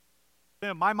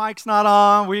Yeah, my mic's not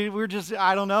on. We're just,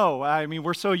 I don't know. I mean,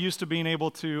 we're so used to being able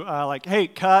to, hey,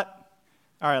 cut.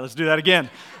 All right, let's do that again.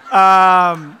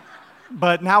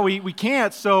 But now we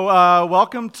can't. So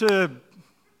welcome to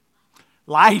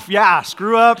life. Yeah,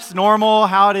 screw ups, normal,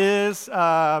 how it is.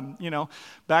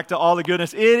 Back to all the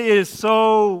goodness. It is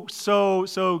so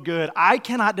good. I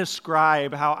cannot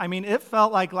describe how, it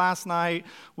felt like last night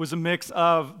was a mix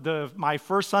of my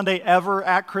first Sunday ever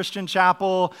at Christian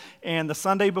Chapel and the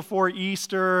Sunday before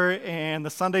Easter and the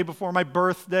Sunday before my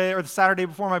birthday or the Saturday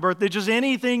before my birthday. Just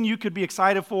anything you could be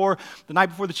excited for. The night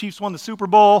before the Chiefs won the Super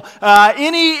Bowl.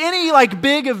 Any like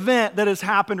big event that has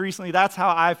happened recently, that's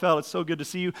how I felt. It's so good to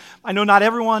see you. I know not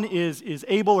everyone is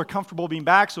able or comfortable being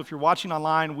back, so if you're watching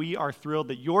online, we are thrilled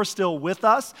that you're still with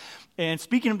us. And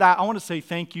speaking of that, I want to say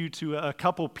thank you to a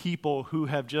couple people who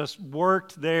have just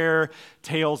worked their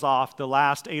tails off the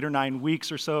last 8 or 9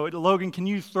 weeks or so. Logan, can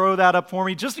you throw that up for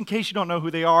me? Just in case you don't know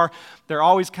who they are, they're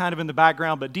always kind of in the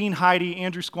background, but Dean Heidi,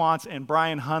 Andrew Squants, and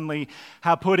Brian Hunley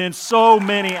have put in so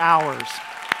many hours.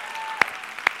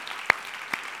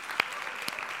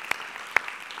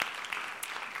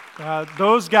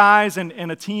 Those guys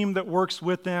and a team that works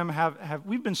with them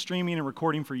we've been streaming and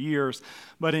recording for years,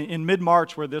 but in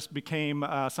mid-March where this became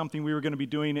something we were going to be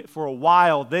doing it for a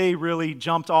while, they really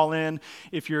jumped all in.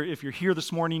 If you're here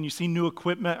this morning, you see new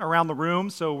equipment around the room,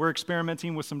 so we're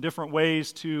experimenting with some different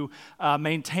ways to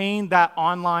maintain that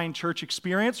online church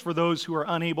experience for those who are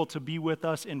unable to be with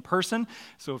us in person.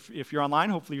 So if you're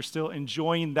online, hopefully you're still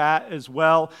enjoying that as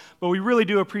well, but we really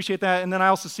do appreciate that. And then I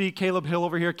also see Caleb Hill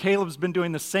over here. Caleb's been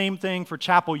doing the same thing for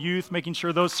Chapel Youth, making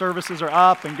sure those services are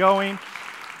up and going.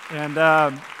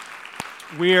 And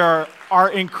we are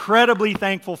incredibly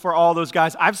thankful for all those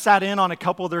guys. I've sat in on a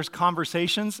couple of their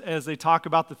conversations as they talk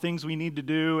about the things we need to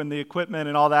do and the equipment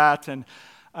and all that. And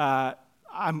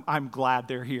I'm glad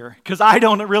they're here because I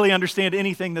don't really understand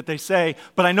anything that they say,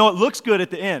 but I know it looks good at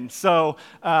the end. So,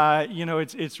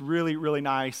 it's really, really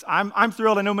nice. I'm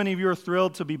thrilled. I know many of you are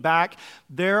thrilled to be back.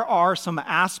 There are some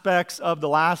aspects of the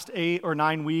last 8 or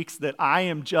 9 weeks that I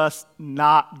am just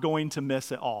not going to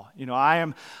miss at all.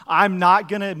 I'm not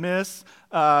going to miss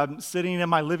sitting in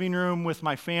my living room with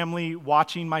my family,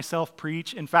 watching myself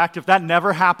preach. In fact, if that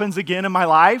never happens again in my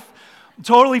life,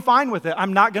 totally fine with it.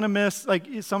 I'm not going to miss, like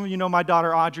some of you know my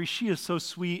daughter Audrey, she is so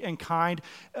sweet and kind.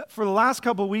 For the last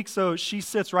couple of weeks, though, she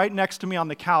sits right next to me on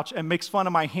the couch and makes fun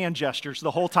of my hand gestures the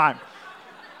whole time.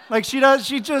 Like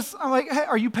I'm like, hey,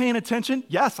 are you paying attention?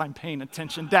 Yes, I'm paying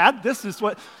attention, Dad. This is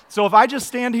what, so if I just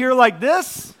stand here like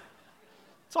this,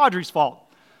 it's Audrey's fault.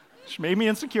 She made me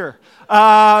insecure.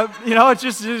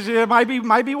 It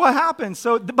might be what happens.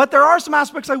 So, but there are some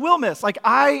aspects I will miss. Like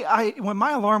when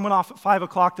my alarm went off at 5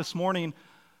 o'clock this morning,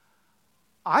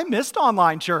 I missed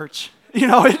online church.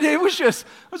 It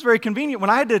was very convenient. When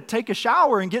I had to take a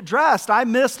shower and get dressed, I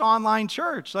missed online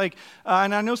church. And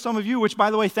I know some of you, which by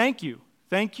the way, thank you.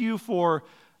 Thank you for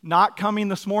not coming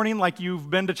this morning like you've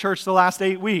been to church the last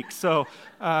 8 weeks. So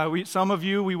some of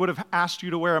you, we would have asked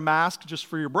you to wear a mask just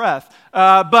for your breath.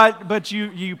 But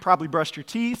you probably brushed your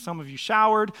teeth. Some of you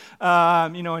showered,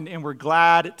 and we're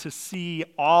glad to see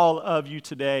all of you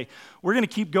today. We're going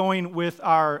to keep going with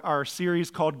our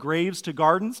series called Graves to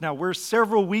Gardens. Now, we're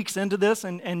several weeks into this,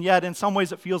 and yet in some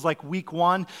ways it feels like week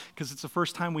 1 because it's the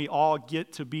first time we all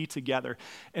get to be together.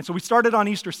 And so we started on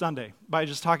Easter Sunday by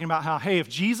just talking about how, hey, if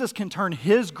Jesus can turn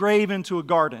his grave into a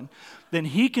garden, then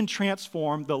he can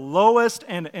transform the lowest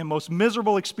and most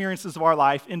miserable experiences of our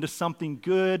life into something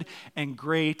good and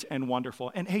great and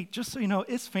wonderful. And hey, just so you know,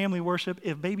 it's family worship.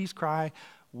 If babies cry,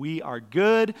 we are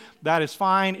good. That is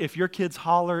fine. If your kids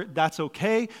holler, that's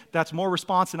okay. That's more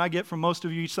response than I get from most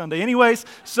of you each Sunday anyways.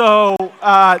 So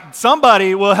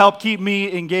somebody will help keep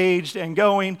me engaged and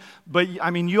going. But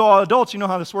you all adults, you know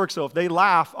how this works. So if they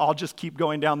laugh, I'll just keep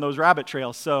going down those rabbit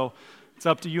trails. So it's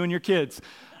up to you and your kids.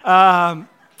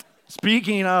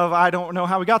 Speaking of, I don't know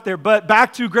how we got there, but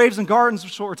back to Graves and Gardens,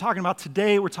 which is what we're talking about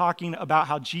today. We're talking about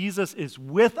how Jesus is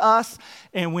with us,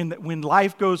 and when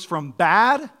life goes from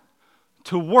bad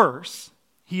to worse,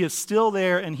 he is still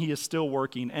there and he is still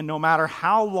working. And no matter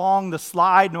how long the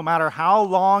slide, no matter how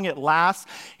long it lasts,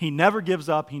 he never gives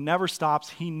up, he never stops,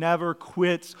 he never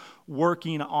quits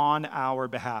working on our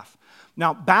behalf.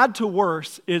 Now, bad to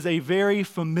worse is a very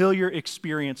familiar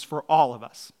experience for all of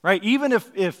us, right? Even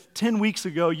if 10 weeks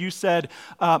ago you said,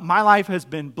 my life has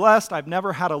been blessed, I've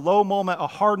never had a low moment, a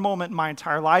hard moment in my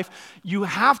entire life, you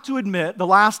have to admit the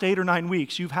last 8 or 9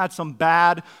 weeks you've had some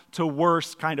bad to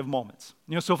worse kind of moments.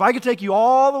 So if I could take you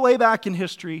all the way back in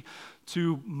history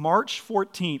to March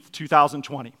 14th,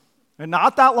 2020, And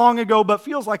not that long ago, but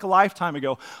feels like a lifetime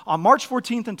ago. On March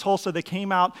 14th in Tulsa, they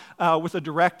came out with a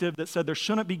directive that said there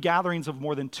shouldn't be gatherings of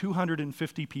more than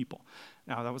 250 people.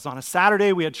 Now, that was on a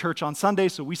Saturday. We had church on Sunday,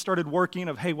 so we started working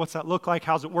of, hey, what's that look like?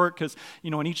 How's it work? Because,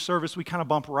 in each service, we kind of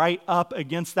bump right up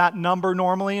against that number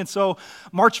normally. And so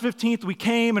March 15th, we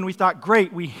came, and we thought,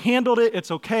 great, we handled it. It's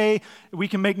okay. We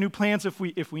can make new plans if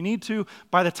we need to.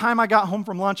 By the time I got home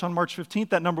from lunch on March 15th,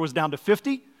 that number was down to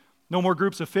 50. No more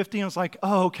groups of 50. And I was like,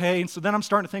 oh, okay. And so then I'm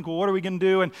starting to think, well, what are we going to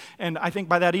do? And I think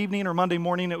by that evening or Monday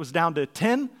morning, it was down to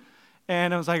 10.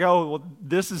 And I was like, oh, well,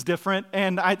 this is different.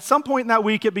 And at some point in that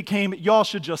week, it became, y'all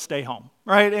should just stay home,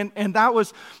 right? And that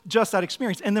was just that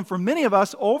experience. And then for many of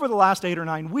us, over the last 8 or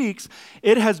 9 weeks,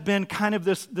 it has been kind of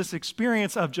this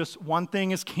experience of just one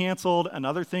thing is canceled,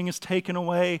 another thing is taken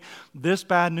away, this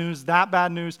bad news, that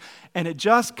bad news. And it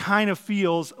just kind of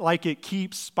feels like it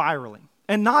keeps spiraling.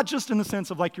 And not just in the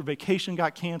sense of like your vacation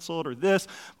got canceled or this,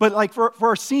 but like for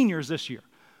our seniors this year,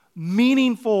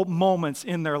 meaningful moments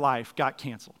in their life got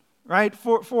canceled. Right?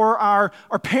 For our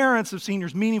parents of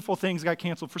seniors, meaningful things got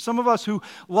canceled. For some of us who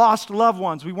lost loved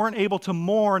ones, we weren't able to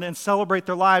mourn and celebrate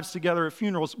their lives together at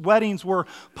funerals. Weddings were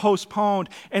postponed.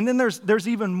 And then there's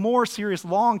even more serious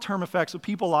long-term effects of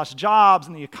people lost jobs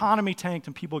and the economy tanked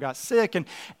and people got sick. And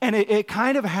it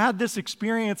kind of had this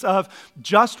experience of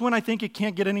just when I think it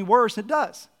can't get any worse, it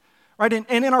does. Right? And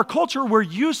in our culture, we're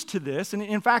used to this. And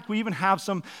in fact, we even have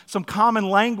some common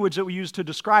language that we use to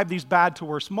describe these bad to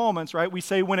worse moments, right? We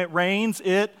say when it rains,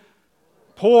 it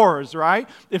pours, right?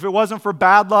 If it wasn't for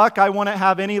bad luck, I wouldn't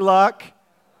have any luck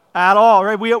at all,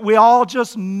 right? We all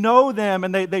just know them,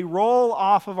 and they roll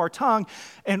off of our tongue.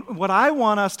 And what I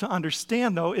want us to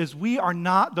understand, though, is we are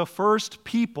not the first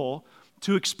people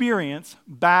to experience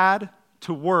bad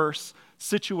to worse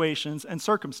situations and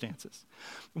circumstances.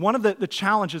 One of the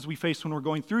challenges we face when we're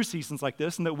going through seasons like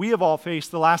this, and that we have all faced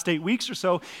the last 8 weeks or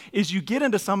so, is you get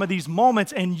into some of these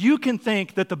moments and you can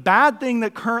think that the bad thing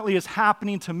that currently is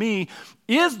happening to me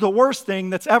is the worst thing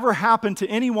that's ever happened to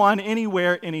anyone,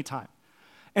 anywhere, anytime.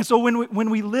 And so when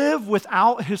we live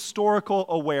without historical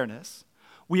awareness,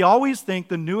 we always think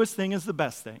the newest thing is the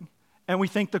best thing, and we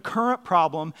think the current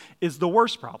problem is the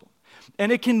worst problem.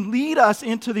 And it can lead us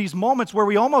into these moments where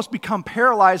we almost become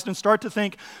paralyzed and start to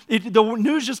think, the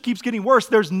news just keeps getting worse.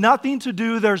 There's nothing to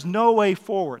do. There's no way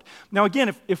forward. Now,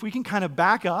 again, if we can kind of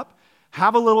back up,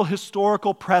 have a little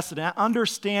historical precedent,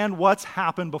 understand what's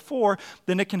happened before,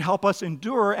 then it can help us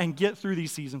endure and get through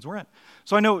these seasons we're in.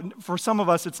 So I know for some of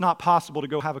us, it's not possible to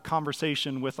go have a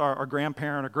conversation with our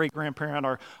grandparent, our great-grandparent,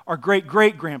 our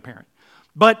great-great-grandparent.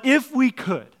 But if we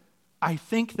could, I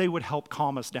think they would help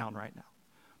calm us down right now.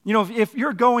 If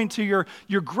you're going to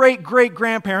your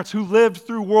great-great-grandparents who lived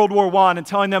through World War I and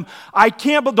telling them, I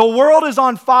can't, but the world is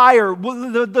on fire,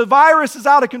 the virus is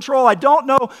out of control, I don't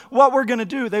know what we're going to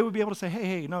do, they would be able to say,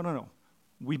 hey, no,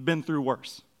 we've been through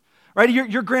worse. Right?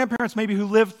 Your grandparents maybe who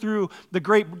lived through the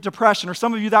Great Depression, or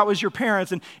some of you that was your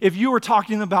parents, and if you were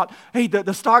talking to them about, hey,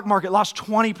 the stock market lost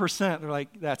 20%, they're like,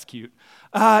 that's cute.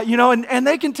 And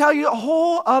they can tell you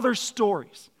whole other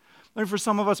stories. And for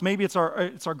some of us, maybe it's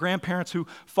our grandparents who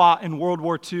fought in World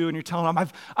War II, and you're telling them,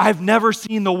 I've never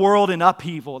seen the world in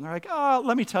upheaval. And they're like, oh,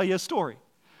 let me tell you a story.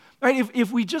 Right?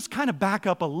 If we just kind of back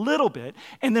up a little bit,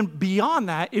 and then beyond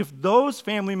that, if those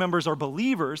family members are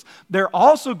believers, they're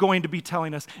also going to be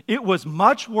telling us it was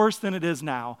much worse than it is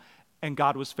now, and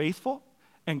God was faithful,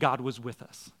 and God was with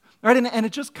us. Right? And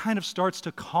it just kind of starts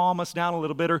to calm us down a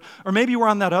little bit. Or maybe we're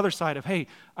on that other side of, hey,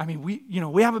 we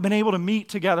haven't been able to meet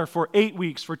together for 8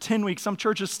 weeks, for 10 weeks. Some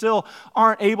churches still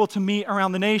aren't able to meet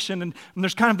around the nation. And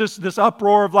there's kind of this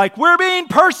uproar of like, we're being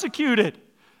persecuted.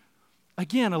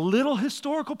 Again, a little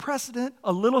historical precedent,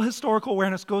 a little historical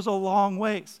awareness goes a long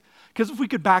ways. Because if we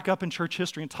could back up in church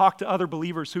history and talk to other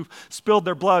believers who've spilled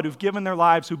their blood, who've given their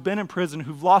lives, who've been in prison,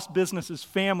 who've lost businesses,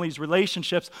 families,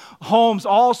 relationships, homes,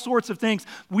 all sorts of things,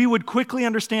 we would quickly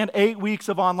understand 8 weeks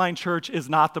of online church is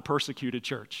not the persecuted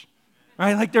church.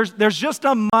 Right? Like there's just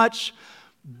a much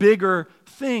bigger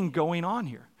thing going on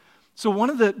here. So one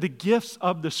of the gifts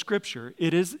of the Scripture,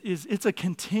 it's a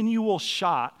continual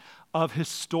shot of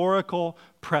historical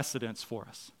precedents for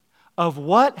us. Of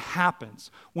what happens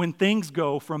when things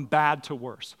go from bad to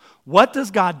worse. What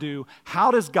does God do?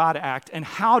 How does God act? And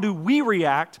how do we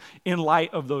react in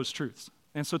light of those truths?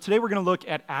 And so today we're going to look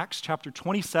at Acts chapter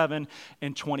 27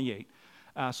 and 28.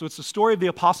 So it's the story of the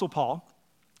Apostle Paul.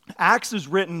 Acts is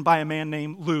written by a man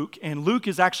named Luke, and Luke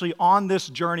is actually on this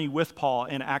journey with Paul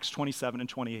in Acts 27 and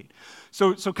 28.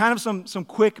 So kind of some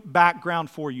quick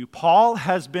background for you. Paul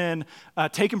has been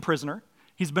taken prisoner.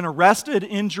 He's been arrested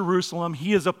in Jerusalem.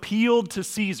 He has appealed to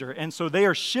Caesar. And so they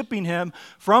are shipping him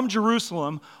from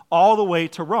Jerusalem all the way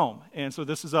to Rome. And so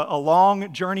this is a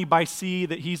long journey by sea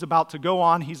that he's about to go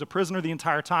on. He's a prisoner the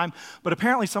entire time. But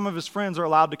apparently some of his friends are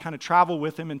allowed to kind of travel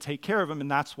with him and take care of him.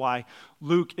 And that's why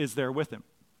Luke is there with him.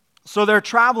 So they're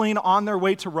traveling on their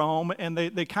way to Rome, and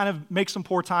they kind of make some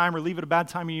poor time or leave at a bad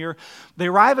time of year. They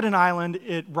arrive at an island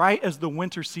right as the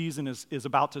winter season is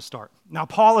about to start. Now,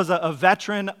 Paul is a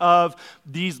veteran of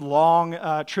these long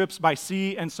trips by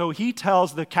sea, and so he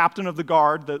tells the captain of the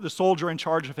guard, the soldier in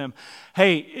charge of him,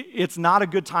 hey, it's not a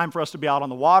good time for us to be out on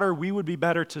the water. We would be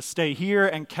better to stay here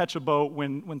and catch a boat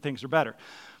when things are better.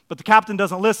 But the captain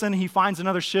doesn't listen. He finds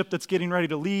another ship that's getting ready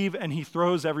to leave, and he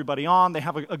throws everybody on. They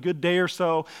have a good day or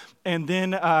so, and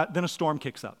then a storm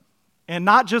kicks up. And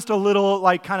not just a little,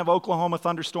 like, kind of Oklahoma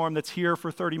thunderstorm that's here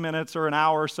for 30 minutes or an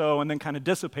hour or so and then kind of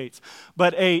dissipates,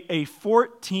 but a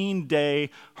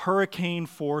 14-day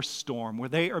hurricane-force storm where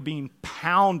they are being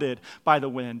pounded by the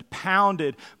wind,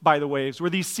 pounded by the waves, where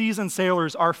these seasoned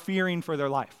sailors are fearing for their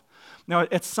life. Now,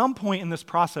 at some point in this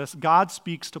process, God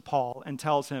speaks to Paul and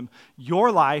tells him,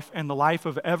 your life and the life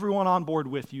of everyone on board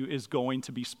with you is going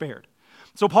to be spared.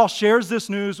 So Paul shares this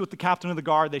news with the captain of the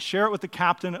guard. They share it with the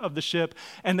captain of the ship,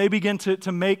 and they begin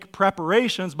to make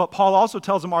preparations. But Paul also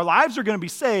tells them, our lives are going to be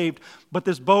saved, but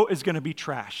this boat is going to be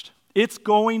trashed. It's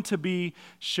going to be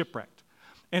shipwrecked.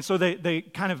 And so they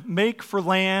kind of make for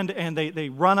land, and they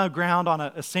run aground on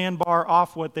a sandbar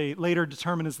off what they later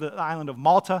determine is the island of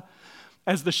Malta.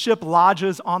 As the ship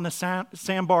lodges on the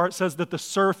sandbar, it says that the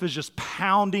surf is just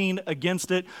pounding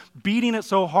against it, beating it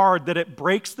so hard that it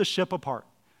breaks the ship apart.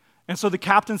 And so the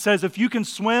captain says, if you can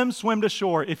swim, swim to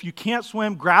shore. If you can't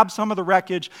swim, grab some of the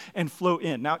wreckage and float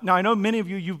in. Now I know many of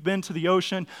you've been to the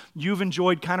ocean. You've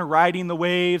enjoyed kind of riding the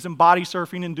waves and body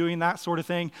surfing and doing that sort of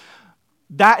thing.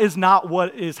 That is not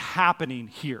what is happening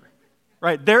here,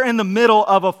 right? They're in the middle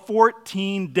of a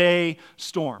 14-day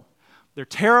storm. They're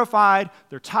terrified,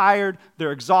 they're tired,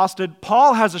 they're exhausted.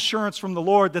 Paul has assurance from the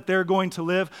Lord that they're going to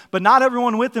live, but not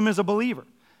everyone with him is a believer.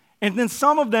 And then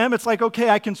some of them, it's like, okay,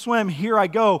 I can swim, here I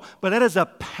go, but that is a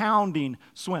pounding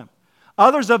swim.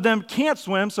 Others of them can't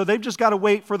swim, so they've just got to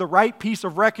wait for the right piece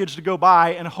of wreckage to go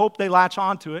by and hope they latch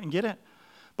onto it and get in.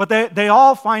 But they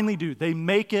all finally do. They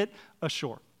make it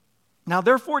ashore. Now,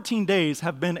 their 14 days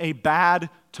have been a bad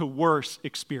to worse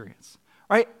experience.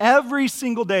 Right? Every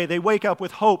single day they wake up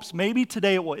with hopes, maybe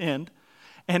today it will end,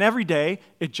 and every day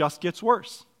it just gets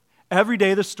worse. Every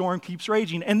day the storm keeps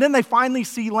raging, and then they finally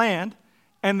see land,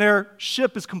 and their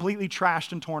ship is completely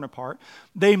trashed and torn apart.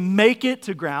 They make it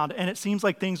to ground, and it seems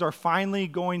like things are finally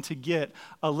going to get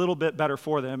a little bit better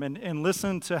for them. And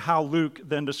listen to how Luke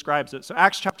then describes it. So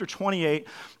Acts chapter 28,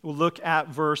 we'll look at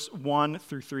verse 1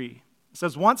 through 3. It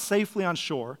says, once safely on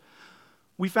shore,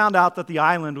 we found out that the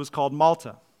island was called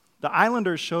Malta. The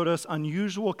islanders showed us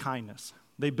unusual kindness.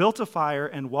 They built a fire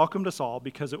and welcomed us all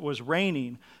because it was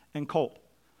raining and cold. All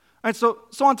right, so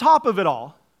on top of it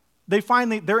all,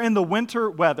 they're in the winter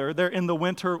weather, they're in the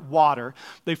winter water.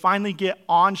 They finally get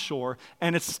on shore,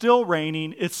 and it's still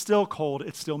raining, it's still cold,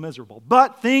 it's still miserable.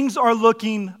 But things are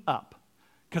looking up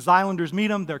because the islanders meet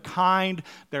them, they're kind,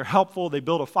 they're helpful, they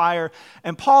build a fire.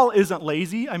 And Paul isn't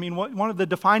lazy. I mean, one of the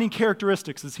defining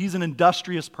characteristics is he's an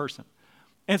industrious person.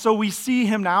 And so we see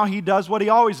him now, he does what he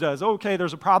always does. Okay,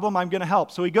 there's a problem, I'm going to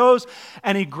help. So he goes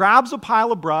and he grabs a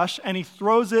pile of brush and he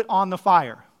throws it on the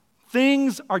fire.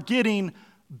 Things are getting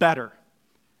better.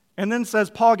 And then says,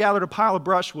 Paul gathered a pile of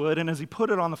brushwood, and as he put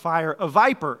it on the fire, a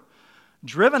viper,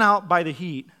 driven out by the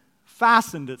heat,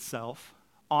 fastened itself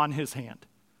on his hand.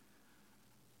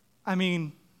 I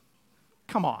mean,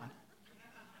 come on.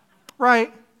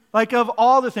 Right? Like, of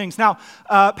all the things. Now,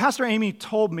 Pastor Amy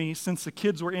told me since the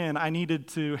kids were in, I needed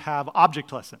to have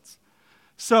object lessons.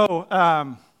 So,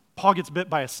 Paul gets bit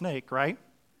by a snake, right?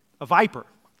 A viper.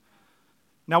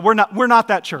 Now, we're not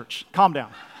that church. Calm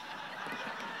down.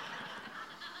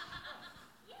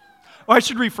 Or I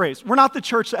should rephrase. We're not the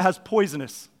church that has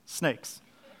poisonous snakes.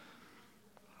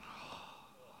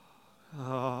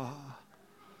 I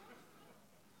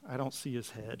don't see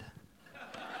his head.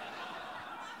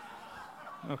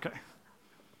 Okay.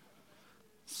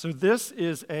 So this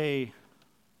is a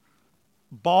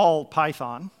ball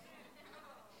python,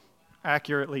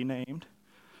 accurately named.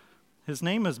 His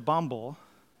name is Bumble,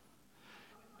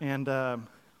 and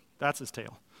that's his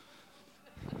tail.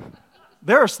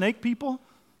 There are snake people.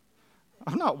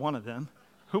 I'm not one of them.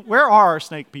 Where are our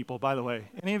snake people, by the way?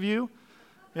 Any of you?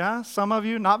 Yeah, some of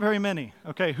you? Not very many.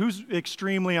 Okay, who's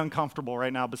extremely uncomfortable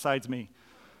right now besides me?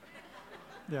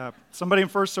 Yeah, somebody in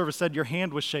first service said your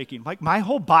hand was shaking. Like my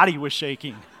whole body was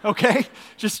shaking, okay?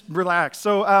 Just relax.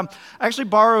 So I actually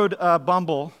borrowed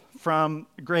Bumble from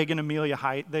Greg and Amelia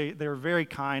Height. They were very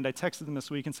kind. I texted them this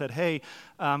week and said, hey,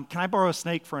 can I borrow a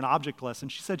snake for an object lesson?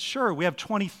 She said, sure, we have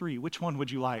 23. Which one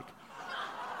would you like?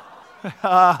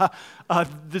 The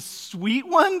sweet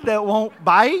one that won't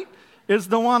bite is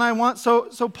the one I want.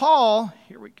 So Paul,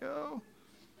 here we go.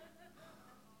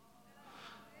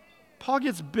 Paul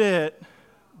gets bit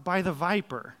by the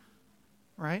viper,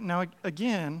 right? Now,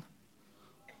 again,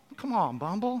 come on,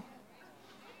 Bumble.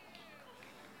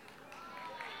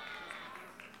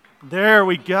 There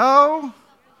we go.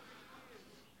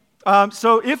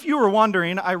 So if you were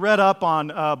wondering, I read up on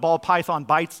ball python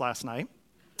bites last night,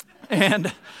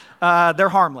 and they're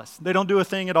harmless. They don't do a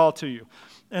thing at all to you.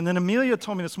 And then Amelia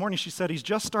told me this morning, she said, he's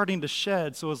just starting to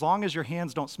shed, so as long as your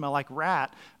hands don't smell like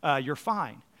rat, you're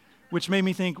fine. Which made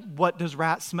me think, what does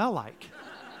rat smell like?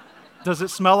 Does it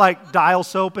smell like Dial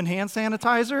soap and hand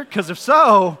sanitizer? Because if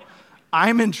so,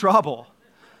 I'm in trouble.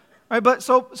 Right, but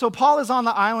so Paul is on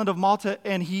the island of Malta,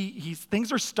 and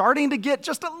things are starting to get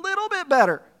just a little bit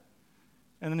better.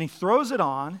 And then he throws it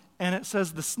on, and it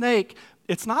says the snake,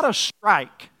 it's not a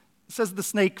strike. It says the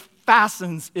snake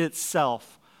fastens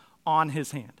itself on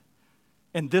his hand.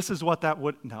 And this is what that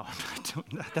would, no,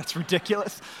 that's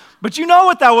ridiculous. But you know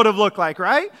what that would have looked like,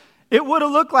 right? It would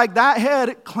have looked like that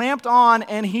head clamped on,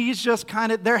 and he's just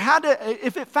kind of,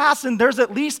 if it fastened, there's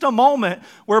at least a moment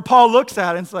where Paul looks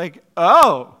at it and it's like,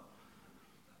 oh,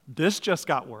 this just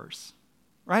got worse,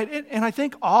 right? And I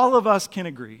think all of us can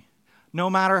agree, no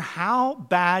matter how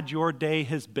bad your day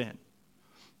has been,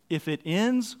 if it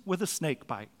ends with a snake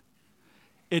bite,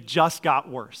 it just got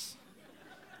worse.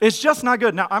 It's just not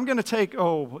good. Now, I'm going to take,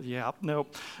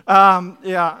 nope.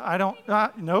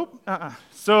 Nope.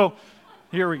 So,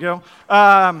 here we go.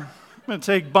 I'm going to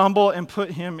take Bumble and put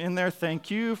him in there.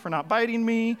 Thank you for not biting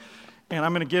me. And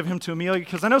I'm going to give him to Amelia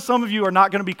because I know some of you are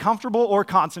not going to be comfortable or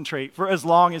concentrate for as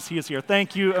long as he is here.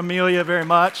 Thank you, Amelia, very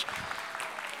much.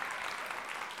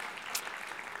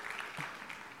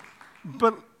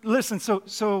 But listen,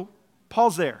 so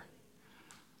Paul's there.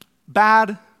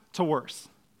 Bad to worse.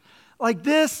 Like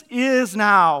this is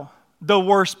now the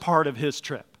worst part of his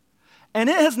trip. And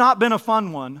it has not been a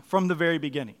fun one from the very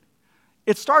beginning.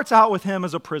 It starts out with him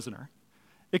as a prisoner.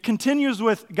 It continues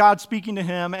with God speaking to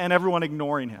him and everyone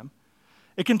ignoring him.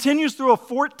 It continues through a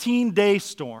 14-day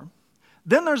storm.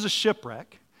 Then there's a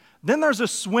shipwreck. Then there's a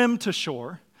swim to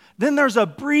shore. Then there's a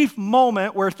brief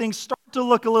moment where things start to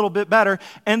look a little bit better.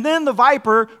 And then the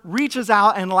viper reaches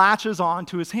out and latches on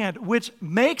to his hand, which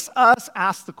makes us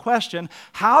ask the question,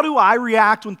 how do I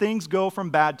react when things go from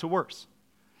bad to worse?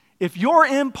 If you're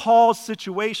in Paul's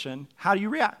situation, how do you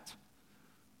react?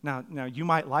 Now, you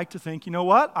might like to think, you know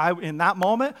what? In that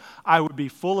moment, I would be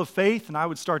full of faith, and I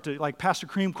would start to, like Pastor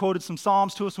Cream quoted some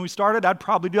Psalms to us when we started, I'd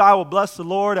probably do, I will bless the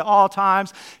Lord at all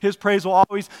times. His praise will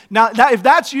always. Now, if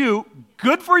that's you,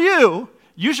 good for you.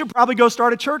 You should probably go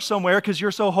start a church somewhere because you're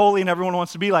so holy and everyone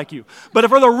wants to be like you. But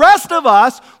for the rest of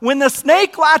us, when the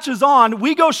snake latches on,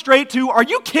 we go straight to, are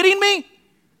you kidding me?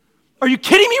 Are you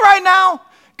kidding me right now?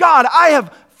 God, I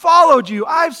have followed you,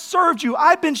 I've served you,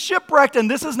 I've been shipwrecked, and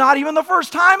this is not even the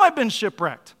first time I've been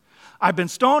shipwrecked. I've been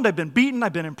stoned, I've been beaten,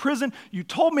 I've been in prison. You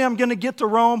told me I'm going to get to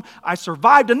Rome. I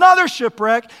survived another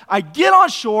shipwreck. I get on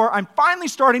shore. I'm finally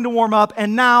starting to warm up,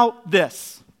 and now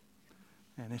this.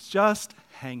 And it's just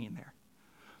hanging there.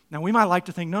 Now, we might like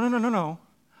to think, no.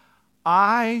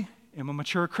 I am a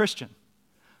mature Christian.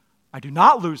 I do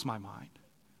not lose my mind.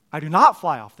 I do not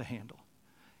fly off the handle.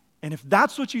 And if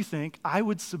that's what you think, I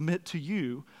would submit to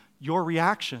you your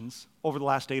reactions over the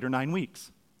last 8 or 9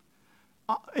 weeks.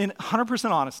 In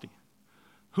 100% honesty,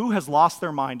 who has lost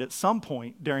their mind at some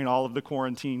point during all of the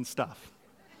quarantine stuff?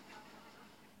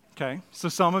 Okay, so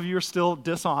some of you are still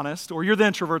dishonest, or you're the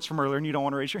introverts from earlier and you don't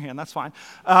want to raise your hand, that's fine.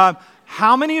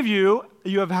 How many of you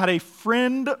have had a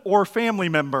friend or family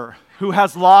member who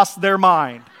has lost their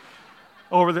mind?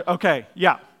 Okay,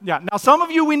 yeah. Now, some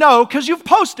of you we know because you've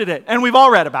posted it, and we've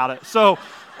all read about it. So,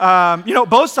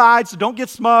 both sides, so don't get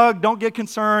smug, don't get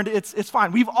concerned. It's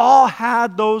fine. We've all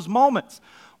had those moments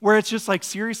where it's just like,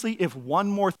 seriously, if one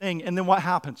more thing, and then what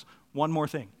happens? One more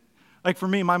thing. Like for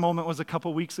me, my moment was a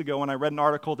couple weeks ago when I read an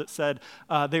article that said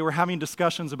they were having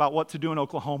discussions about what to do in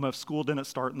Oklahoma if school didn't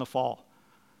start in the fall.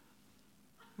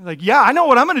 Like, yeah, I know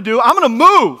what I'm going to do. I'm going to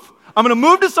move. I'm going to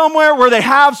move to somewhere where they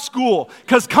have school.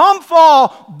 Because come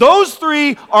fall, those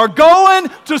 3 are going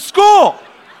to school.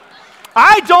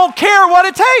 I don't care what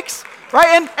it takes,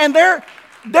 right? And they're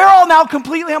all now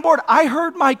completely on board. I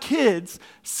heard my kids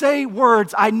say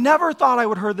words I never thought I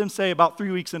would hear them say about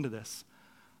 3 weeks into this.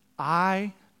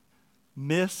 I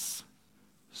miss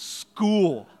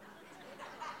school.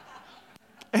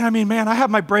 And I mean, man, I have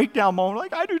my breakdown moment.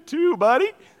 Like, I do too,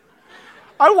 buddy.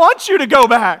 I want you to go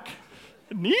back.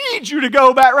 I need you to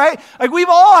go back, right? Like, we've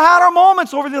all had our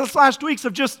moments over these last weeks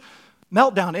of just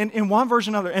meltdown in one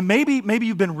version or another. And maybe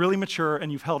you've been really mature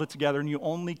and you've held it together and you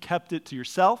only kept it to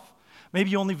yourself. Maybe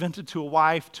you only vented to a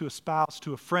wife, to a spouse,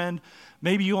 to a friend.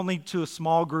 Maybe you only to a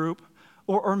small group.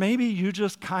 Or maybe you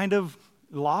just kind of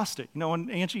lost it. You know, and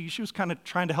Angie, she was kind of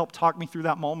trying to help talk me through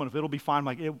that moment of it'll be fine. I'm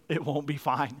like, it won't be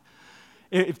fine.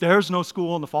 If there's no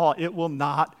school in the fall, it will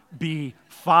not be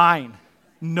fine.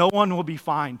 No one will be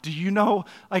fine. Do you know,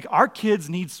 like, our kids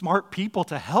need smart people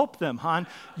to help them, hon.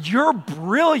 You're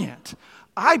brilliant.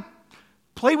 I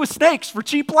play with snakes for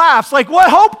cheap laughs. Like, what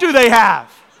hope do they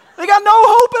have? They got no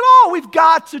hope at all. We've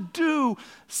got to do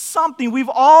something. We've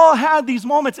all had these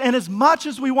moments, and as much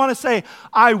as we want to say,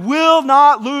 I will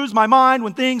not lose my mind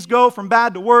when things go from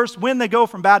bad to worse, when they go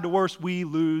from bad to worse, we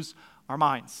lose our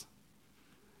minds.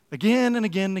 Again and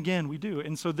again and again, we do.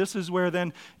 And so this is where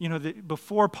then,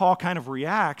 before Paul kind of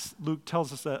reacts, Luke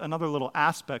tells us another little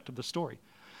aspect of the story.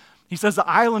 He says the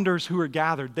islanders who were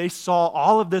gathered, they saw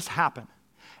all of this happen,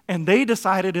 and they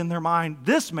decided in their mind,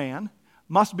 this man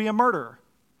must be a murderer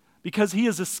because he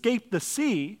has escaped the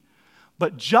sea,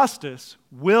 but justice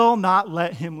will not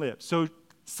let him live. So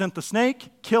sent the snake,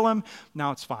 kill him,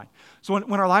 now it's fine. So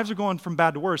when our lives are going from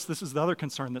bad to worse, this is the other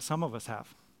concern that some of us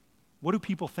have. What do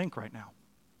people think right now?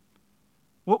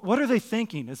 What are they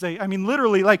thinking?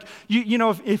 Literally, like,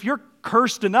 if you're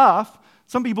cursed enough,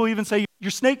 some people even say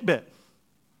you're snake bit,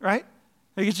 right?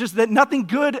 Like, it's just that nothing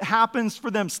good happens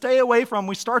for them. Stay away from them.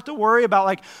 We start to worry about,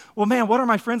 like, well, man, what are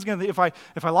my friends going to think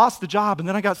if I lost the job and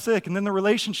then I got sick and then the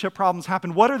relationship problems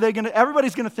happened? What are they going to,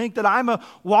 everybody's going to think that I'm a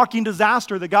walking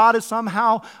disaster, that God has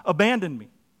somehow abandoned me.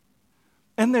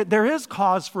 And there is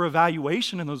cause for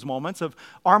evaluation in those moments of,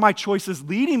 are my choices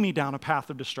leading me down a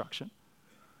path of destruction?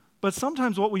 But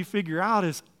sometimes what we figure out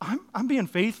is, I'm being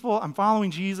faithful, I'm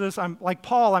following Jesus, I'm like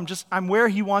Paul, I'm where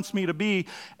he wants me to be,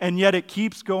 and yet it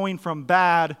keeps going from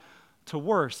bad to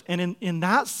worse. And in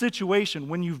that situation,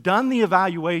 when you've done the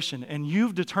evaluation and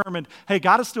you've determined, hey,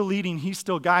 God is still leading, he's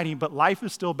still guiding, but life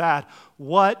is still bad,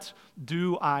 what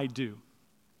do I do?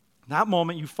 In that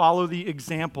moment, you follow the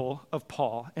example of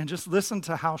Paul, and just listen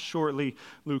to how shortly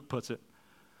Luke puts it.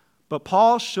 But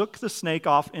Paul shook the snake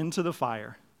off into the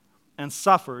fire and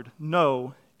suffered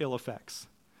no ill effects.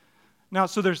 Now,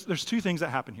 so there's two things that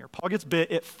happen here. Paul gets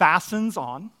bit, it fastens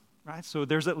on, right? So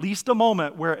there's at least a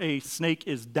moment where a snake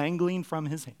is dangling from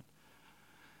his hand.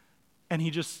 And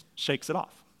he just shakes it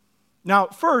off. Now,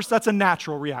 first, that's a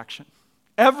natural reaction.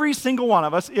 Every single one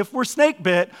of us, if we're snake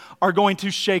bit, are going to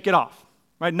shake it off,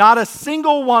 right? Not a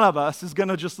single one of us is going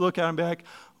to just look at it and be like,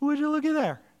 would you look at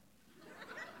there?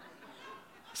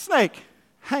 Snake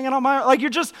hanging on my arm. Like,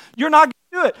 you're not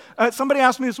do it. Somebody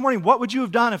asked me this morning, what would you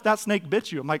have done if that snake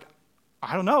bit you? I'm like,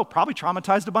 I don't know, probably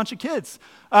traumatized a bunch of kids,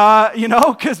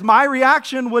 because my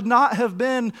reaction would not have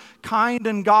been kind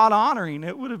and God-honoring.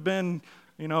 It would have been,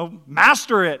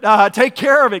 master it, take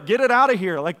care of it, get it out of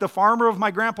here. Like the farmer of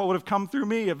my grandpa would have come through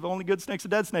me, if the only good snake's a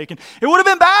dead snake. And it would have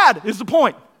been bad, is the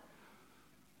point.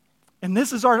 And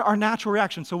this is our natural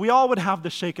reaction. So we all would have to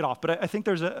shake it off. But I think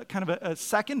there's a kind of a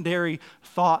secondary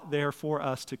thought there for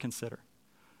us to consider.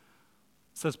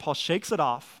 It says Paul shakes it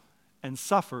off and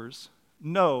suffers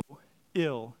no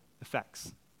ill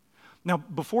effects. Now,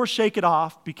 before shake it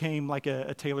off became like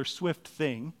a Taylor Swift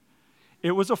thing,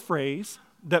 it was a phrase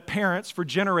that parents for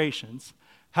generations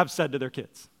have said to their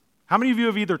kids. How many of you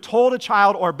have either told a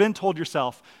child or been told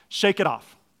yourself, shake it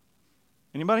off?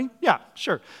 Anybody? Yeah,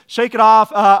 sure. Shake it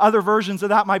off. Other versions of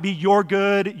that might be you're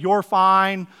good, you're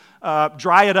fine,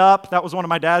 dry it up. That was one of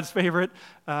my dad's favorite.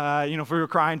 If we were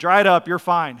crying, dry it up, you're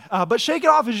fine. But shake it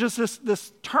off is just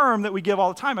this term that we give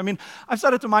all the time. I mean, I've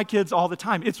said it to my kids all the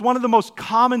time. It's one of the most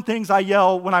common things I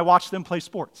yell when I watch them play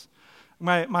sports.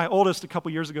 My oldest, a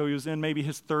couple years ago, he was in maybe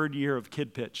his third year of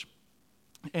kid pitch.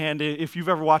 And if you've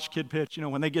ever watched kid pitch,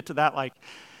 when they get to that, like,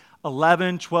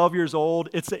 11, 12 years old,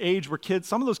 it's the age where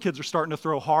some of those kids are starting to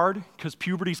throw hard because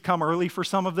puberty's come early for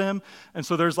some of them. And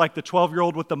so there's like the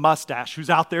 12-year-old with the mustache who's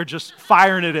out there just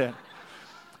firing it in.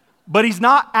 But he's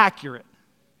not accurate,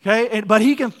 okay? But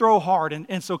he can throw hard.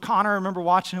 And so Connor, I remember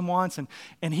watching him once, and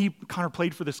Connor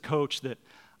played for this coach that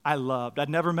I loved. I'd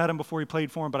never met him before he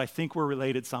played for him, but I think we're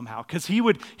related somehow. Because he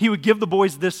would give the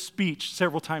boys this speech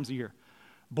several times a year.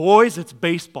 Boys, it's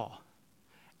baseball.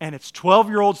 And it's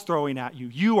 12-year-olds throwing at you.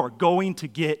 You are going to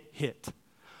get hit.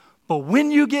 But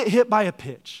when you get hit by a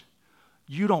pitch,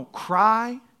 you don't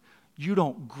cry, you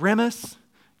don't grimace,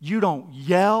 you don't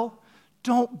yell.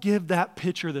 don't give that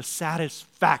pitcher the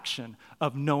satisfaction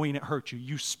of knowing it hurt you.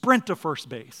 You sprint to first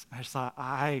base. I just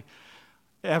thought,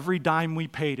 every dime we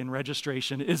paid in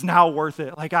registration is now worth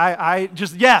it. Like I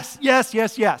just, yes.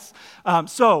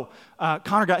 So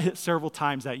Connor got hit several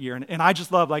times that year, and I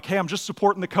just love, like, hey, I'm just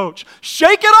supporting the coach.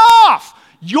 Shake it off!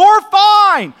 You're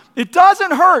fine. It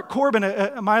doesn't hurt. Corbin,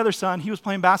 my other son, he was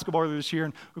playing basketball earlier this year,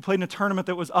 and we played in a tournament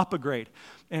that was up a grade.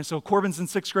 And so Corbin's in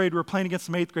 6th grade. We were playing against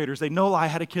some 8th graders. They know I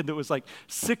had a kid that was like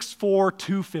 6'4",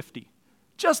 250.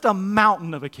 Just a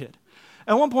mountain of a kid.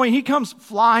 At one point, he comes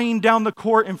flying down the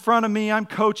court in front of me. I'm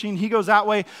coaching. He goes that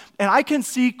way, and I can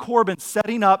see Corbin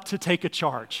setting up to take a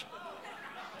charge.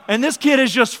 And this kid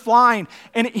is just flying,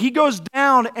 and he goes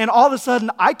down, and all of a sudden,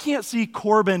 I can't see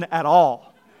Corbin at all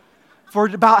for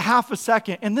about half a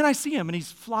second. And then I see him, and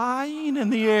he's flying in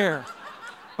the air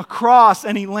across,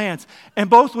 and he lands. And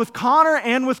both with Connor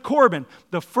and with Corbin,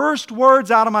 the first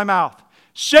words out of my mouth,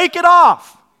 shake it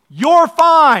off. You're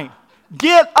fine.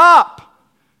 Get up.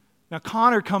 Now,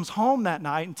 Connor comes home that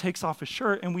night and takes off his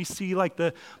shirt, and we see like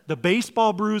the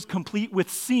baseball bruise complete with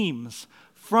seams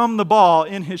from the ball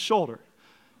in his shoulder.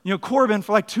 You know, Corbin,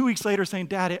 for like 2 weeks later, saying,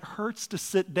 Dad, it hurts to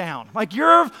sit down. Like,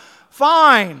 you're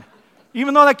fine.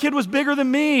 Even though that kid was bigger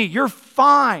than me, you're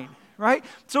fine, right?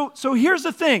 So here's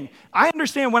the thing. I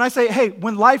understand when I say, hey,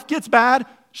 when life gets bad,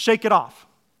 shake it off.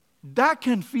 That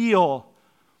can feel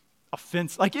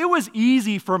offensive. Like, it was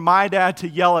easy for my dad to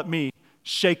yell at me,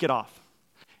 shake it off.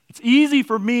 It's easy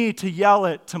for me to yell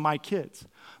it to my kids.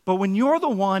 But when you're the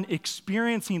one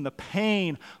experiencing the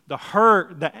pain, the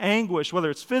hurt, the anguish, whether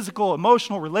it's physical,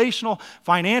 emotional, relational,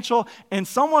 financial, and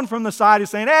someone from the side is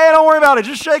saying, hey, don't worry about it,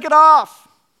 just shake it off.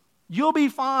 You'll be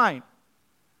fine.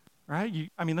 Right?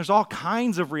 There's all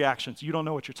kinds of reactions. You don't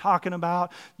know what you're talking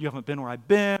about. You haven't been where I've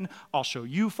been. I'll show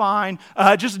you fine.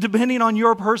 Just depending on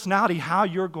your personality, how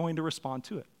you're going to respond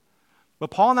to it. But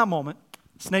Paul in that moment,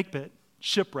 snake bit,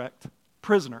 shipwrecked,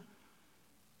 prisoner,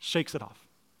 shakes it off.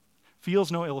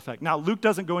 Feels no ill effect. Now, Luke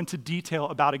doesn't go into detail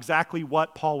about exactly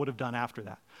what Paul would have done after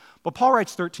that. But Paul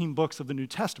writes 13 books of the New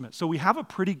Testament, so we have a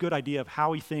pretty good idea of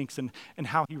how he thinks and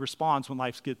how he responds when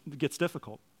life gets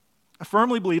difficult. I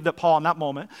firmly believe that Paul in that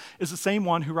moment is the same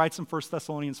one who writes in 1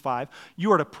 Thessalonians 5,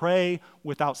 you are to pray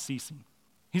without ceasing.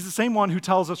 He's the same one who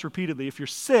tells us repeatedly, if you're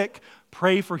sick,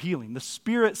 pray for healing. The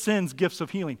Spirit sends gifts of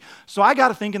healing. So I got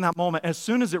to think in that moment, as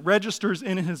soon as it registers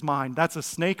in his mind, that's a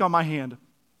snake on my hand,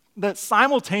 that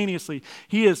simultaneously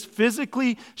he is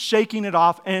physically shaking it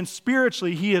off, and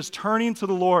spiritually he is turning to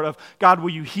the Lord of, God, will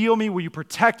you heal me? Will you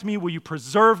protect me? Will you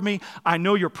preserve me? I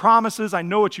know your promises. I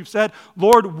know what you've said.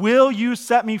 Lord, will you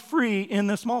set me free in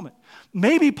this moment?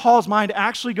 Maybe Paul's mind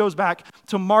actually goes back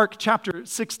to Mark chapter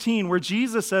 16, where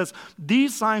Jesus says,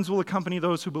 these signs will accompany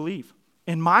those who believe.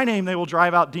 In my name they will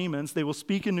drive out demons, they will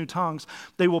speak in new tongues,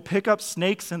 they will pick up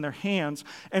snakes in their hands,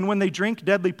 and when they drink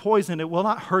deadly poison, it will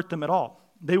not hurt them at all.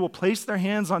 They will place their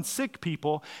hands on sick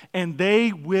people, and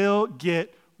they will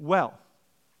get well.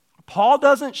 Paul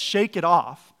doesn't shake it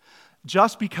off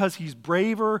just because he's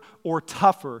braver or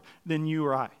tougher than you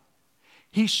or I.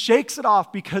 He shakes it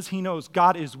off because he knows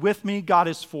God is with me, God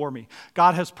is for me.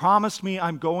 God has promised me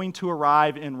I'm going to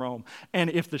arrive in Rome. And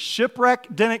if the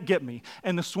shipwreck didn't get me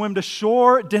and the swim to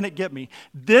shore didn't get me,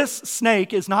 this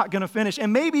snake is not going to finish.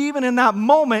 And maybe even in that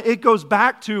moment, it goes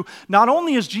back to not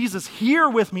only is Jesus here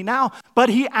with me now, but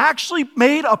he actually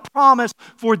made a promise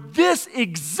for this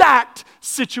exact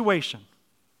situation.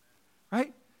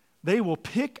 Right? They will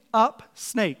pick up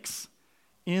snakes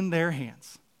in their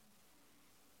hands.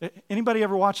 Anybody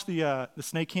ever watch the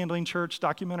snake handling church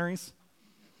documentaries?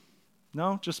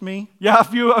 No, just me? Yeah, a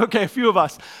few of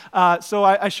us. So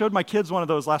I showed my kids one of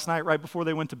those last night right before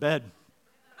they went to bed.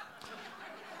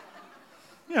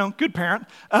 Good parent.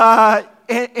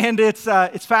 And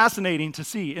it's fascinating to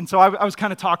see. And so I was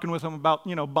kind of talking with them about,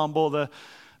 Bumble,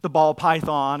 the ball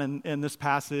python and this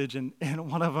passage, and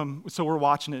one of them, so we're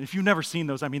watching it. If you've never seen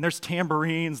those, there's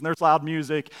tambourines, and there's loud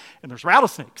music, and there's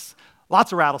rattlesnakes.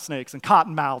 Lots of rattlesnakes and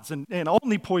cottonmouths and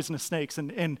only poisonous snakes.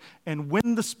 And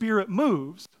when the Spirit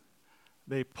moves,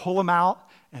 they pull them out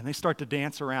and they start to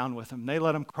dance around with them. They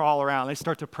let them crawl around. They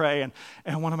start to pray.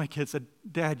 And one of my kids said,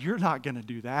 Dad, you're not going to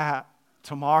do that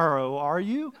tomorrow, are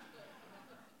you?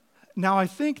 Now, I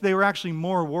think they were actually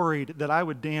more worried that I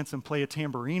would dance and play a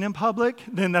tambourine in public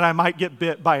than that I might get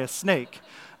bit by a snake.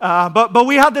 But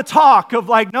we had the talk of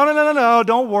like, no,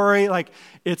 don't worry. Like,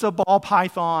 it's a ball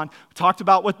python. We talked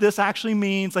about what this actually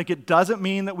means. Like, it doesn't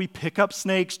mean that we pick up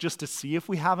snakes just to see if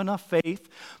we have enough faith.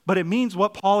 But it means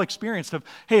what Paul experienced of,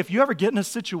 hey, if you ever get in a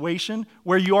situation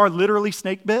where you are literally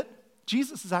snake bit,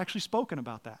 Jesus has actually spoken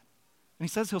about that. And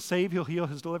he says he'll save, he'll heal,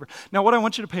 he'll deliver. Now, what I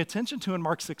want you to pay attention to in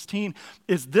Mark 16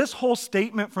 is this whole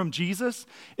statement from Jesus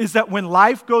is that when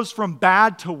life goes from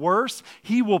bad to worse,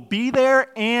 he will be there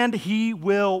and he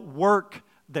will work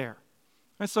there.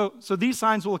 And so these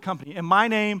signs will accompany. In my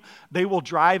name, they will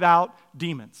drive out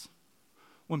demons.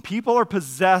 When people are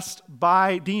possessed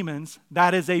by demons,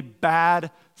 that is a bad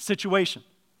situation,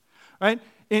 right?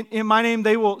 In my name,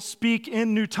 they will speak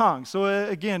in new tongues. So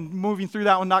again, moving through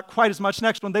that one, not quite as much.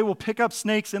 Next one, they will pick up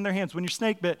snakes in their hands. When you're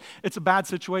snake bit, it's a bad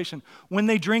situation. When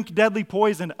they drink deadly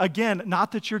poison, again,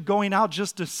 not that you're going out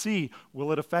just to see,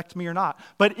 will it affect me or not?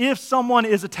 But if someone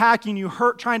is attacking you,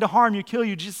 trying to harm you, kill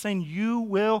you, just saying you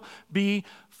will be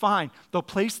fine. They'll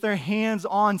place their hands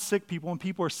on sick people when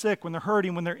people are sick, when they're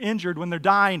hurting, when they're injured, when they're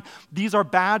dying. These are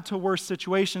bad to worse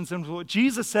situations. And what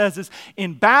Jesus says is,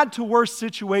 in bad to worse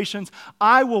situations,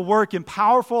 I will work in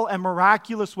powerful and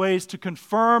miraculous ways to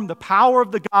confirm the power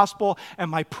of the gospel and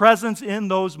my presence in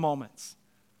those moments.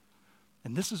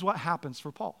 And this is what happens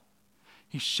for Paul.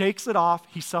 He shakes it off.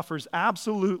 He suffers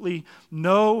absolutely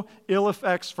no ill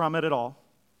effects from it at all.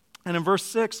 And in verse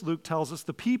 6, Luke tells us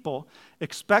the people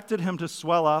expected him to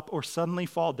swell up or suddenly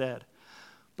fall dead.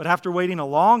 But after waiting a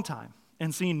long time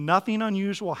and seeing nothing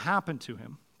unusual happen to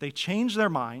him, they changed their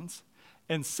minds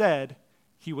and said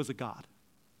he was a god.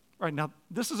 All right, now,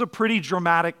 this is a pretty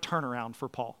dramatic turnaround for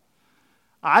Paul.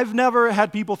 I've never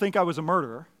had people think I was a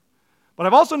murderer, but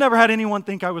I've also never had anyone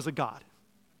think I was a god.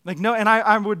 No, and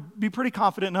I would be pretty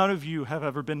confident none of you have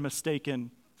ever been mistaken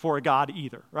for a god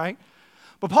either, right?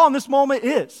 But Paul in this moment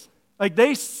is.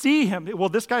 They see him. Well,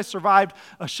 this guy survived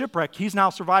a shipwreck. He's now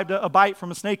survived a bite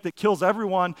from a snake that kills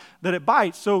everyone that it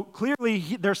bites. So clearly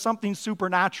there's something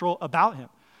supernatural about him.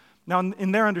 Now,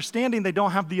 in their understanding, they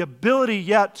don't have the ability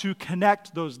yet to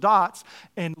connect those dots.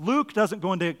 And Luke doesn't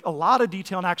go into a lot of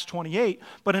detail in Acts 28,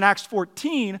 but in Acts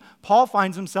 14, Paul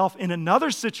finds himself in another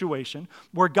situation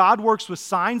where God works with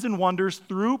signs and wonders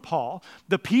through Paul.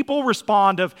 The people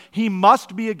respond of, he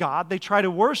must be a god. They try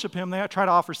to worship him. They try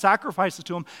to offer sacrifices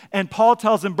to him. And Paul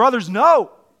tells them, brothers,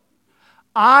 no.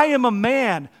 I am a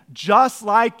man just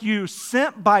like you,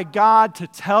 sent by God to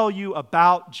tell you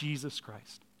about Jesus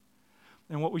Christ.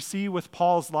 And what we see with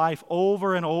Paul's life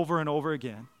over and over and over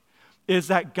again is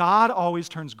that God always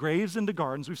turns graves into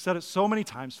gardens. We've said it so many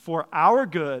times, for our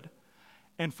good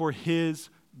and for his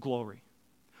glory.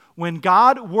 When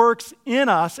God works in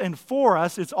us and for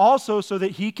us, it's also so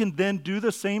that he can then do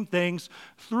the same things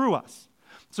through us.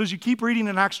 So as you keep reading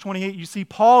in Acts 28, you see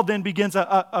Paul then begins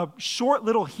a short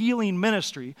little healing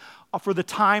ministry for the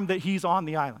time that he's on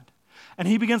the island. And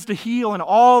he begins to heal, and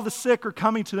all the sick are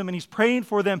coming to them, and he's praying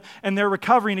for them, and they're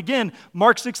recovering. Again,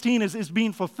 Mark 16 is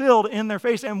being fulfilled in their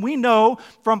face. And we know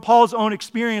from Paul's own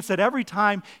experience that every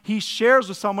time he shares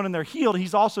with someone and they're healed,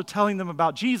 he's also telling them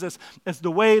about Jesus as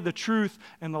the way, the truth,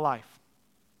 and the life.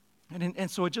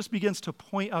 And so it just begins to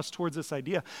point us towards this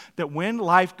idea that when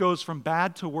life goes from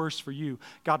bad to worse for you,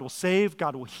 God will save,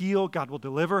 God will heal, God will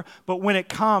deliver. But when it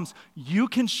comes, you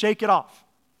can shake it off,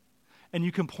 and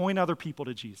you can point other people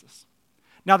to Jesus.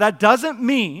 Now, that doesn't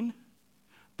mean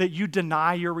that you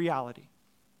deny your reality.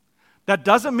 That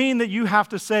doesn't mean that you have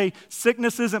to say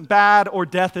sickness isn't bad or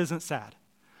death isn't sad.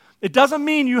 It doesn't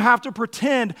mean you have to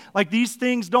pretend like these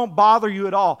things don't bother you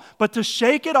at all. But to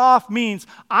shake it off means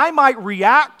I might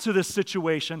react to this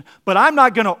situation, but I'm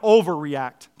not going to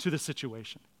overreact to the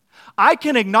situation. I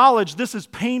can acknowledge this is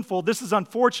painful, this is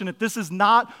unfortunate, this is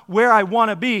not where I want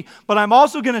to be, but I'm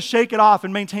also going to shake it off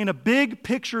and maintain a big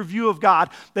picture view of God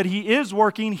that he is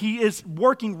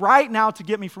working right now to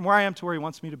get me from where I am to where he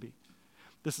wants me to be.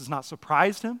 This has not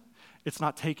surprised him. It's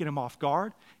not taken him off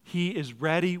guard. He is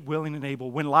ready, willing, and able.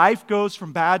 When life goes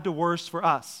from bad to worse for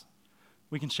us,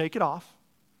 we can shake it off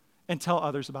and tell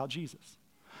others about Jesus.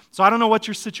 So I don't know what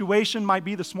your situation might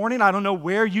be this morning. I don't know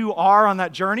where you are on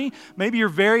that journey. Maybe you're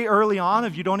very early on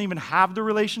if you don't even have the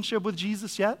relationship with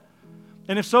Jesus yet.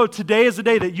 And if so, today is the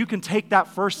day that you can take that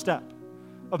first step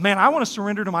of, man, I want to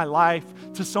surrender to my life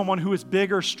to someone who is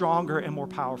bigger, stronger, and more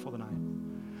powerful than I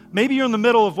am. Maybe you're in the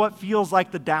middle of what feels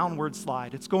like the downward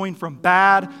slide. It's going from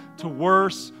bad to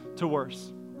worse to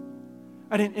worse.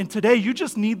 And today you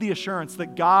just need the assurance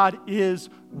that God is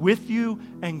with you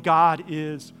and God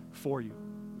is for you.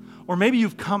 Or maybe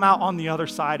you've come out on the other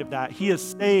side of that. He has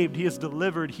saved, he has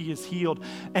delivered, he has healed.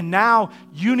 And now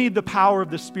you need the power of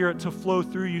the Spirit to flow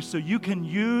through you so you can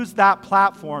use that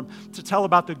platform to tell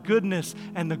about the goodness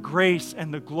and the grace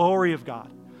and the glory of God,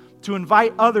 to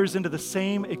invite others into the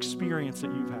same experience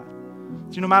that you've had.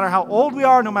 So no matter how old we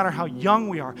are, no matter how young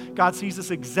we are, God sees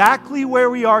us exactly where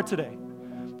we are today.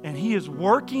 And he is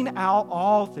working out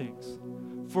all things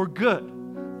for good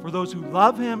for those who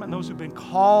love him and those who've been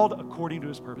called according to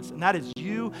his purpose. And that is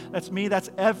you, that's me, that's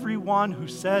everyone who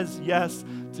says yes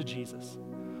to Jesus.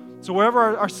 So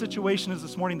wherever our situation is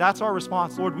this morning, that's our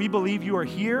response. Lord, we believe you are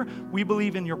here. We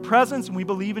believe in your presence, and we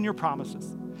believe in your promises.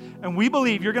 And we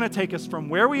believe you're going to take us from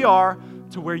where we are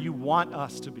to where you want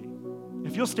us to be.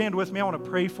 If you'll stand with me, I want to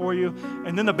pray for you.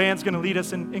 And then the band's going to lead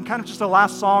us in kind of just a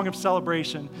last song of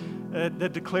celebration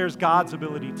that declares God's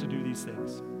ability to do these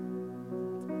things.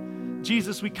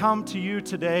 Jesus, we come to you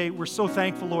today. We're so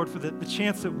thankful, Lord, for the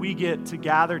chance that we get to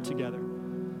gather together,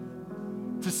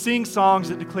 to sing songs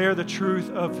that declare the truth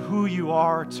of who you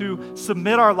are, to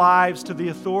submit our lives to the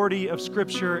authority of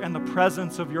Scripture and the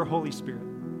presence of your Holy Spirit.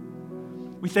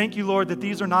 We thank you, Lord, that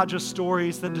these are not just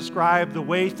stories that describe the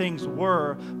way things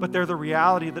were, but they're the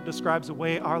reality that describes the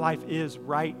way our life is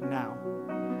right now.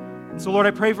 And so, Lord,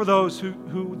 I pray for those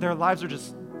who their lives are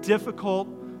just difficult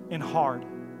and hard.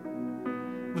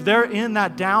 They're in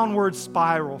that downward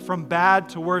spiral from bad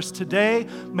to worse. Today,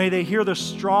 may they hear the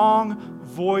strong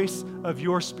voice of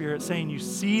your Spirit saying you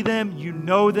see them, you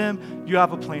know them, you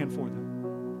have a plan for them.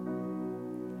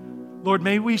 Lord,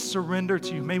 may we surrender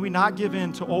to you. May we not give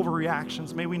in to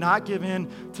overreactions. May we not give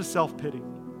in to self-pity.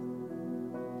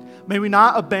 May we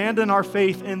not abandon our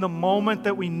faith in the moment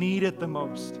that we need it the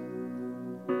most.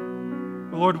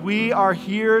 Lord, we are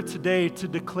here today to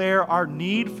declare our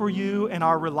need for you and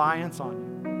our reliance on you.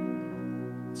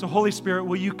 So, Holy Spirit,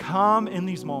 will you come in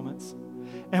these moments?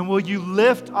 And will you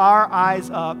lift our eyes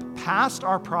up past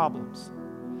our problems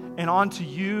and onto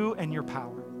you and your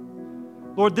power?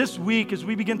 Lord, this week as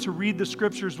we begin to read the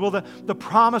Scriptures, will the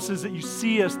promises that you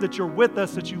see us, that you're with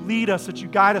us, that you lead us, that you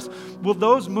guide us, will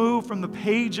those move from the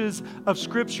pages of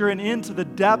Scripture and into the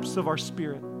depths of our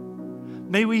spirit?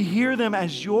 May we hear them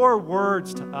as your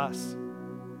words to us.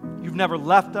 You've never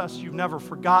left us. You've never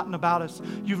forgotten about us.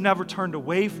 You've never turned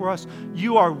away for us.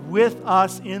 You are with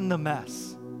us in the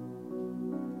mess.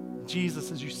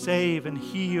 Jesus, as you save and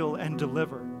heal and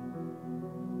deliver,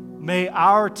 may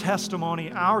our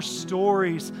testimony, our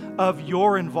stories of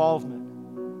your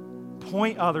involvement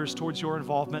point others towards your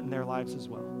involvement in their lives as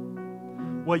well.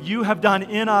 What you have done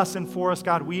in us and for us,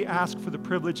 God, we ask for the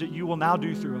privilege that you will now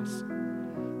do through us.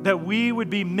 That we would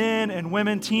be men and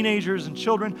women, teenagers and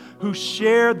children who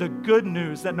share the good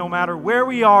news that no matter where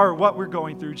we are or what we're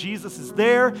going through, Jesus is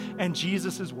there and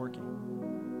Jesus is working.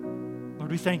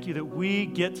 Lord, we thank you that we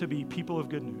get to be people of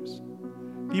good news.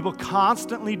 People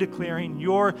constantly declaring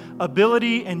your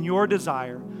ability and your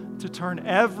desire to turn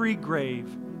every grave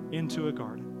into a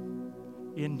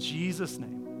garden. In Jesus'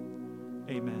 name,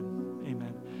 amen.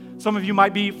 Amen. Some of you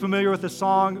might be familiar with this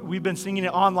song. We've been singing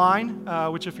it online,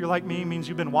 which if you're like me, means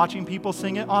you've been watching people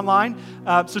sing it online.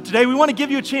 So today we want to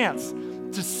give you a chance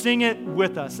to sing it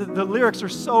with us. The lyrics are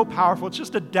so powerful. It's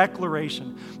just a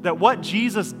declaration that what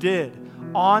Jesus did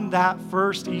on that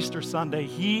first Easter Sunday,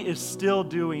 he is still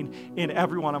doing in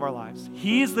every one of our lives.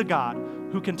 He's the God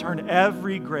who can turn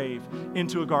every grave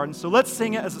into a garden. So let's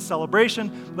sing it as a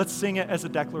celebration. Let's sing it as a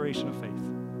declaration of faith.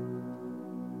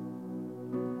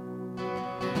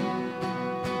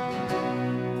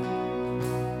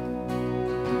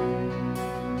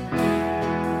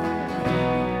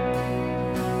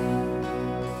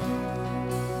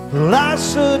 Well, I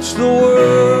searched the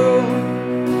world,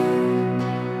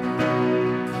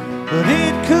 but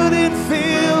it couldn't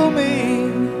fill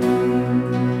me.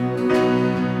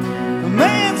 A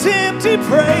man's empty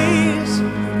praise,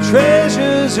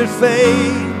 treasures that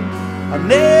fade, are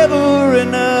never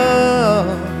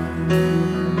enough.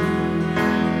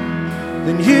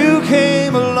 Then you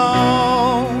came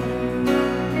along,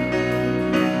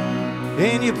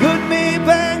 and you put me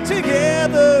back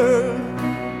together.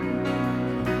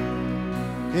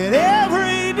 And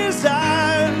every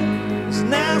desire is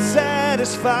now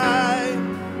satisfied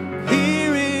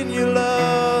here in your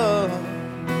love.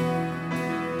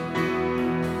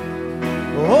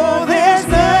 Oh, there's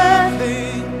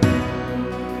nothing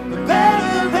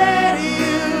better than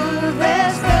you.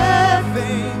 There's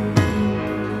nothing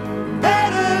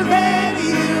better than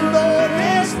you, Lord.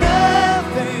 There's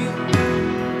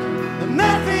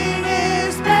nothing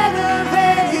is better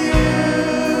than you.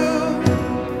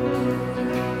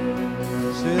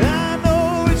 Said I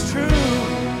know it's true.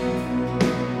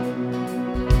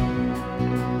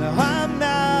 Now I'm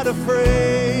not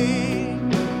afraid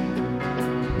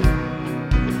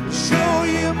to show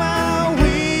you my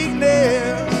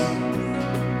weakness,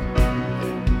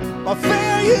 my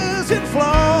failures and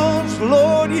flaws.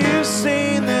 Lord, you've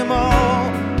seen them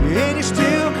all, and you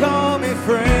still call me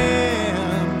friend.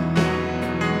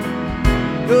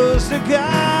 'Cause the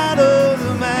God of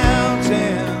the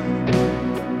mountain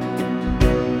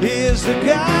is the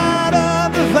God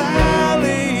of the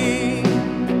valley.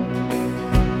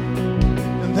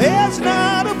 And there's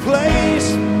not a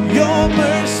place your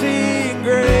mercy and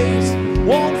grace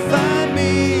won't find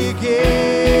me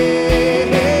again.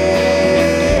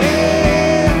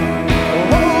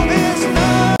 Oh, there's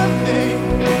nothing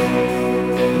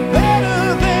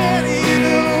better than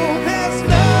you. There's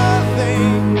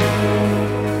nothing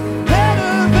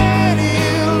better than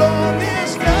you, Lord.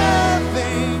 There's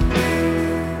nothing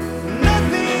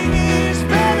is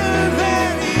better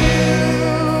than you.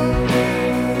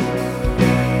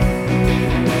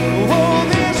 Oh,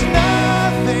 there's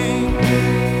nothing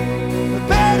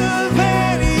better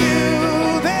than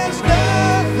you. There's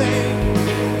nothing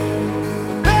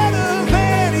better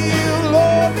than you,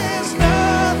 Lord. There's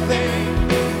nothing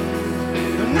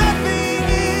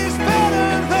is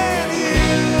better than you.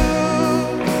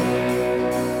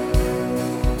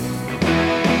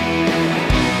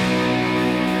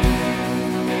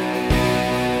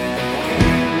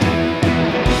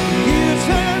 You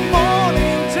turn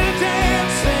mourning to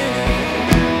dancing.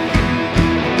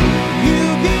 You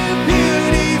give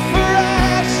beauty for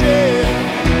ashes.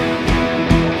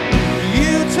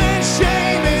 You turn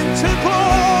shame into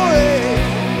glory.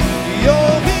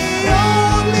 You're the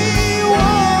only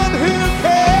one who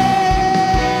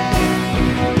can.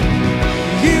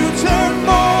 You turn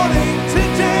mourning to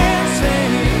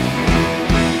dancing.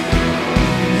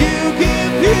 You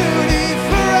give beauty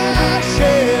for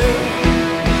ashes.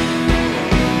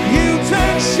 You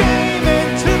turn shame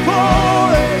into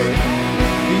glory.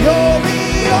 You're the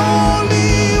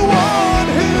only one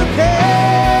who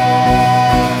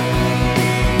can.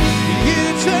 You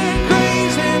turn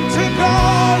grace into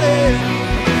garden.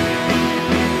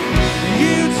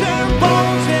 You turn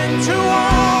bones into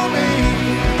army.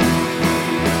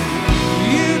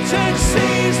 You turn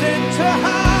seas into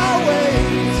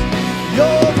highways.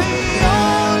 You're the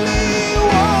only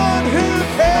one who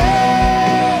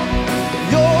can.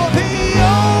 You're the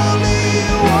only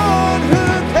one who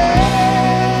can.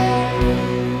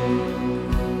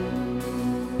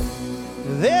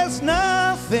 There's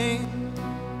nothing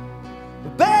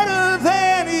better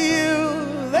than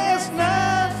you. There's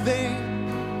nothing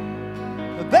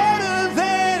better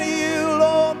than you,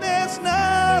 Lord. There's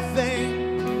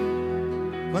nothing,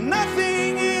 but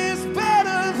nothing is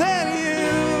better than you.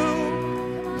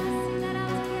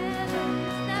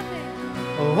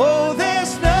 Oh,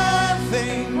 there's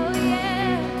nothing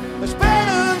that's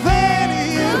better than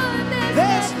you.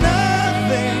 There's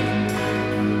nothing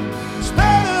that's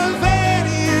better than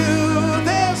you.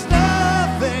 There's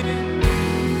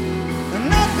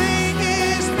nothing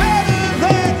is better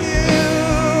than you.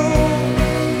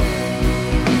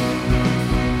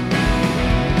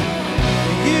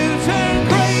 You turn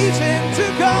graves into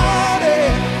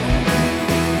garden.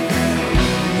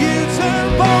 You turn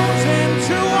bones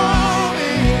into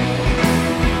army.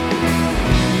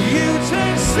 You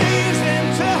turn seas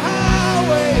into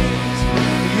highways.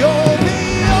 You're the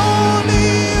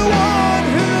only one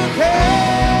who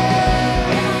can.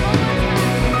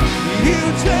 You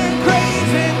turn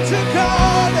graves into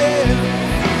garden.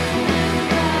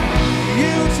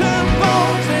 You turn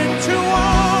bones into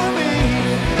army.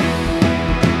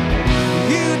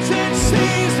 You turn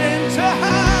seas into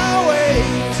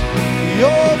highways.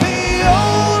 You're the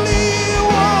only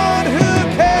one who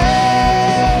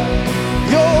can.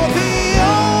 You're the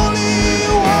only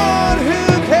one who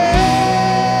can.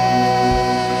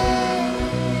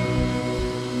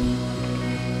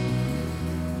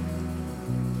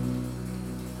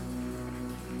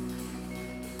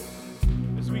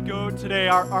 As we go today,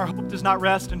 our hope does not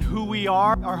rest in who we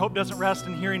are. Our hope doesn't rest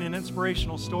in hearing an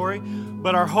inspirational story,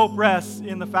 but our hope rests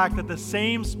in the fact that the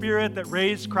same Spirit that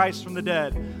raised Christ from the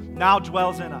dead now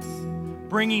dwells in us,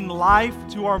 bringing life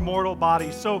to our mortal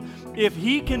bodies. So if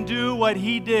He can do what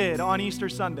He did on Easter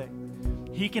Sunday,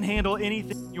 He can handle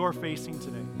anything you're facing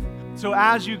today. So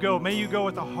as you go, may you go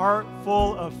with a heart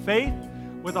full of faith,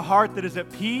 with a heart that is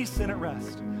at peace and at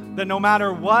rest, that no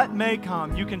matter what may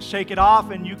come, you can shake it off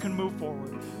and you can move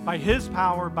forward by His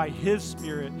power, by His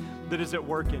Spirit that is at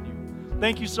work in you.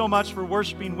 Thank you so much for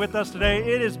worshiping with us today.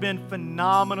 It has been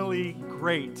phenomenally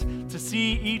great to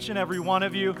see each and every one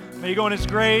of you. May you go in His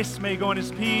grace, may you go in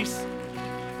His peace,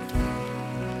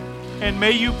 and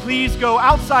may you please go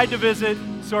outside to visit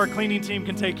so our cleaning team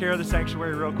can take care of the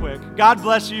sanctuary real quick. God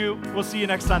bless you. We'll see you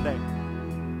next Sunday.